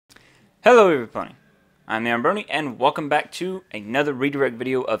Hello everybody, I'm the Brony and welcome back to another redirect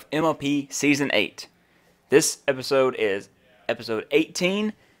video of MLP Season 8. This episode is episode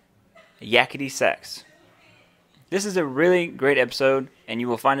 18, Yakity Sax. This is a really great episode and you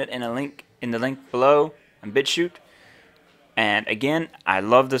will find it in the link below on BitChute. And again, I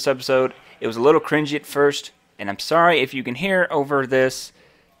love this episode. It was a little cringy at first and I'm sorry if you can hear over this.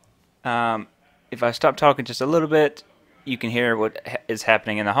 If I stop talking just a little bit, you can hear what is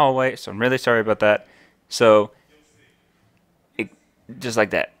happening in the hallway, so I'm really sorry about that. So, just like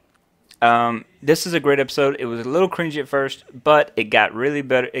that. This is a great episode. It was a little cringy at first, but it got really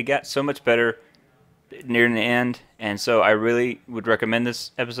better. It got so much better near the end, and so I really would recommend this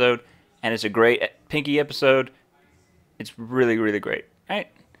episode. And it's a great Pinky episode. It's really, really great. All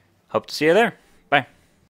right, hope to see you there.